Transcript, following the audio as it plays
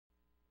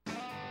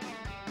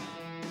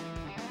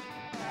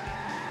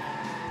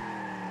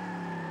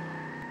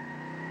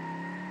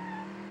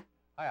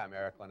Hi, I'm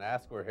Eric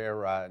Lanask. We're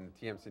here in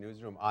the TMC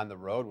Newsroom on the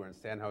road. We're in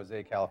San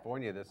Jose,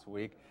 California this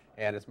week,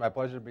 and it's my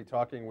pleasure to be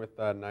talking with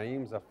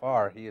Naeem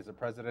Zafar. He is the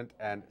president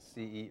and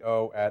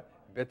CEO at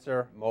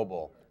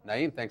BitzerMobile.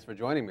 Naeem, thanks for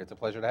joining me. It's a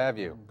pleasure to have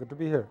you. Good to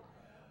be here.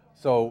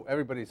 So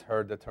everybody's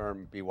heard the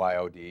term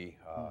BYOD.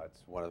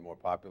 It's one of the more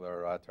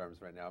popular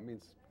terms right now.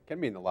 It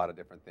can mean a lot of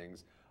different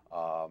things.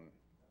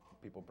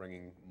 People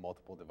bringing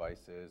multiple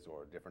devices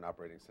or different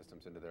operating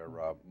systems into their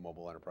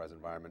mobile enterprise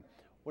environment.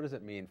 What does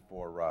it mean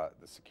for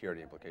the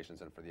security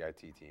implications and for the IT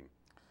team?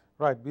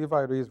 Right,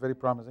 BYOD is very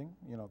promising.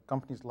 You know,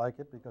 companies like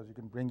it because you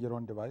can bring your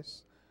own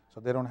device,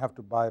 so they don't have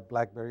to buy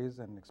BlackBerries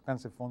and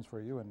expensive phones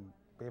for you and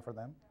pay for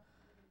them.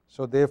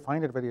 So they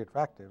find it very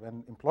attractive,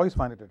 and employees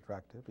find it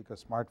attractive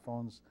because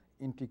smartphones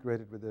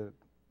integrated with their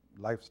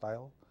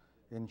lifestyle.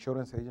 The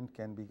insurance agent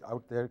can be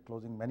out there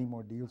closing many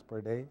more deals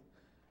per day.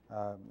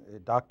 A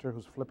doctor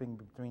who's flipping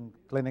between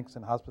clinics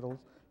and hospitals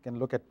can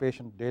look at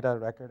patient data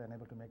record and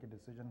able to make a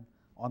decision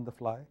on the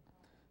fly.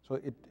 So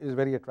it is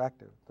very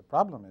attractive. The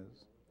problem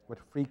is, what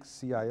freaks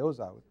CIOs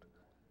out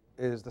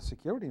is the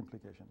security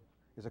implication.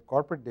 Is a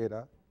corporate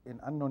data in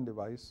unknown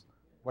device,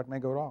 what may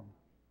go wrong?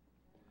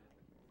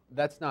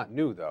 That's not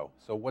new, though.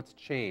 So what's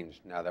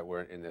changed now that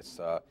we're in this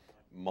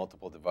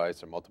multiple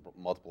device or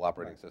multiple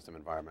operating system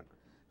environment?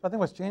 So I think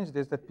what's changed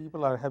is that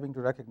people are having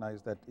to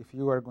recognize that if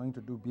you are going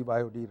to do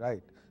BYOD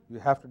right, you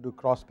have to do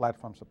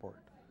cross-platform support.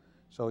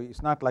 So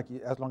it's not like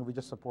as long as we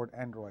just support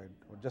Android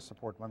or just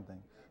support one thing.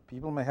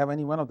 People may have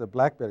any one of the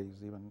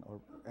BlackBerries even or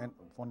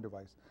phone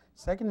device.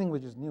 Second thing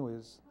which is new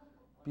is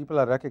people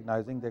are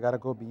recognizing they got to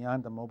go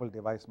beyond the mobile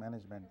device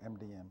management,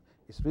 MDM.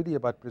 It's really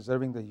about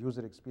preserving the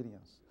user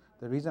experience.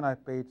 The reason I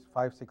paid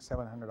 $500,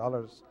 $600,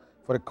 $700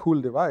 for a cool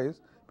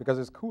device because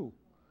it's cool.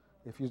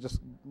 If you just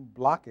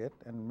block it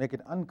and make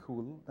it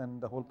uncool, then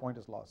the whole point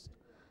is lost.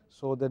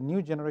 So the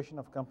new generation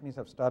of companies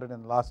have started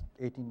in the last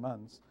 18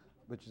 months,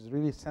 which is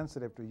really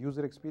sensitive to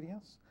user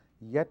experience,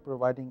 yet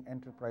providing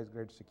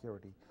enterprise-grade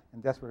security,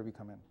 and that's where we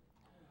come in.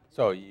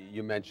 So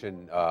you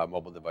mentioned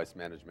mobile device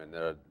management.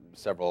 There are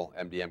several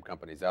MDM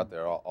companies out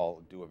there,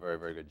 all do a very,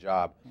 very good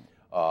job,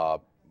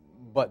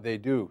 but they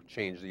do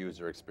change the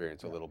user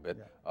experience a little bit.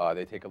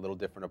 They take a little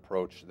different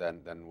approach than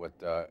what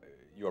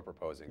you're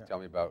proposing. Tell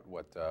me about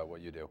what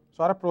you do.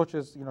 So our approach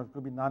is, it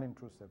could be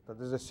non-intrusive.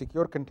 There's a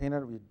secure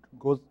container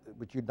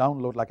which you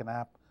download like an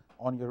app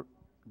on your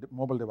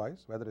mobile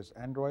device, whether it's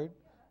Android,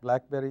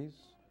 BlackBerries,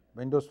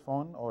 Windows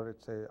Phone, or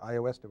it's a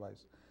iOS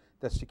device.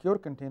 The secure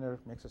container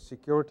makes a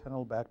secure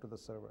tunnel back to the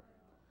server.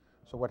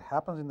 So what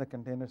happens in the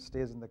container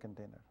stays in the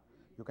container.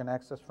 You can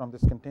access from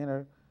this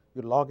container,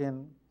 you log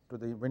in to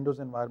the Windows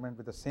environment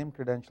with the same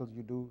credentials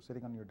you do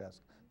sitting on your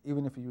desk,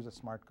 even if you use a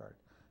smart card.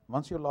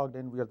 Once you're logged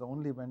in, we are the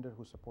only vendor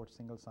who supports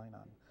single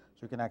sign-on.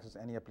 So you can access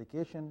any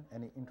application,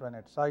 any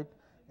intranet site,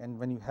 and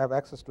when you have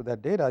access to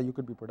that data, you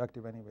could be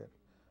productive anywhere.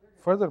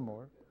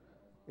 Furthermore,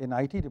 an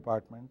IT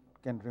department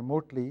can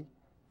remotely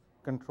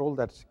control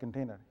that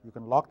container. You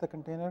can lock the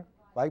container,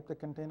 wipe the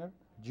container,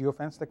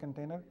 geofence the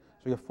container,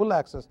 so you have full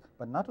access,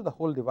 but not to the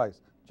whole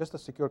device, just a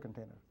secure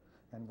container.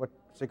 And what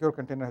secure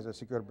container has a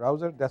secure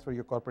browser, that's where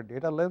your corporate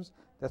data lives,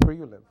 that's where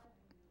you live.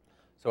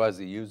 So as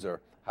a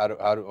user, how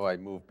do I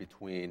move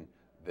between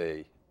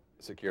the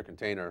secure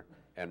container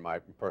and my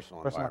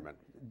personal environment?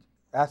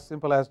 As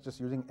simple as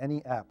just using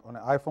any app. On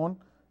an iPhone,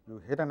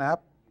 you hit an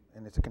app,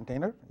 and it's a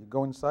container. You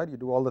go inside, you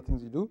do all the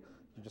things you do,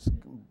 you just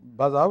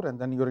buzz out, and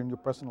then you're in your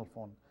personal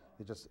phone.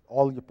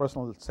 All your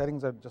personal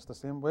settings are just the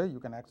same way. You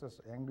can access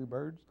Angry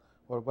Birds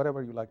or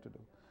whatever you like to do.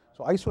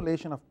 So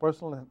isolation of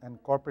personal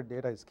and corporate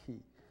data is key.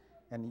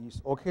 And it's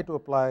okay to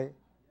apply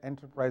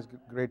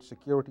enterprise-grade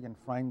security and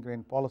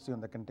fine-grained policy on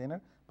the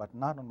container, but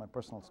not on my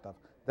personal stuff.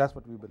 That's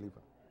what we believe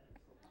in.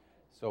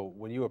 So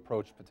when you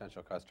approach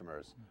potential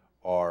customers,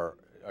 are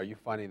you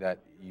finding that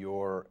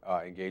you're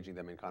engaging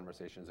them in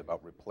conversations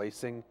about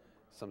replacing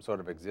some sort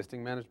of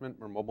existing management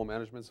or mobile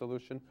management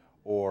solution,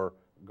 or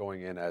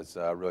going in as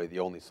really the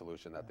only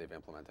solution that they've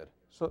implemented?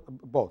 So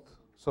both.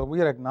 So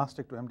we are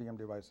agnostic to MDM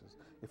devices.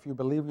 If you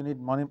believe you need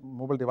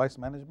mobile device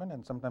management,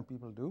 and sometimes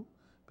people do,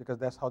 because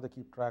that's how they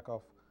keep track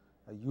of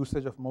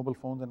usage of mobile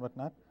phones and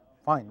whatnot,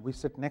 fine, we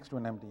sit next to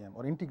an MDM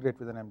or integrate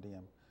with an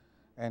MDM.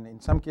 And in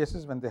some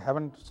cases, when they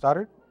haven't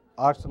started,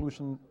 our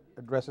solution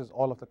addresses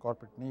all of the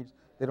corporate needs.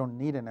 They don't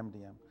need an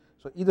MDM.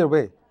 So either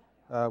way,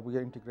 we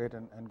integrate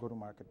and go to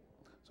market.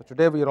 So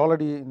today we are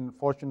already in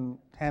Fortune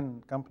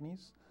 10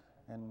 companies,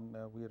 and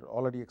we are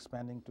already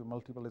expanding to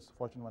multiple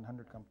Fortune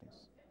 100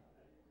 companies.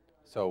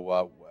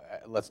 So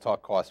let's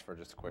talk cost for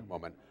just a quick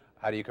moment.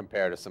 How do you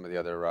compare to some of the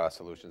other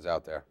solutions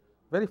out there?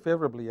 Very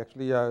favorably,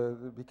 actually,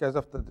 because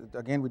of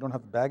again, we don't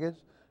have baggage.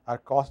 Our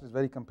cost is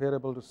very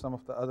comparable to some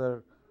of the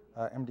other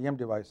MDM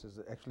devices.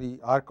 Actually,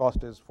 our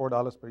cost is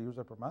 $4 per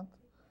user per month.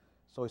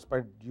 So it's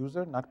per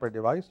user, not per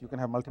device. You can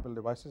have multiple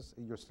devices,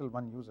 you're still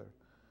one user.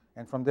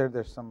 And from there,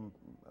 there's some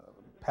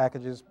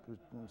packages,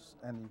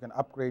 and you can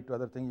upgrade to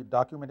other things.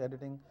 Document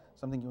editing,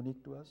 something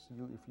unique to us.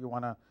 If you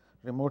want to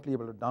remotely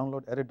able to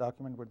download, edit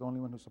document, we're the only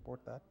one who support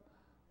that.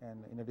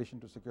 And in addition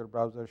to secure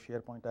browser,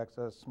 SharePoint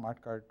access,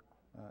 smart card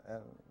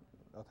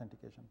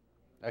authentication.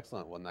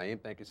 Excellent. Well,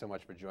 Naeem, thank you so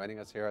much for joining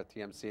us here at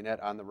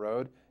TMCnet on the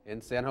road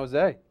in San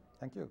Jose.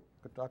 Thank you.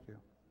 Good to talk to you.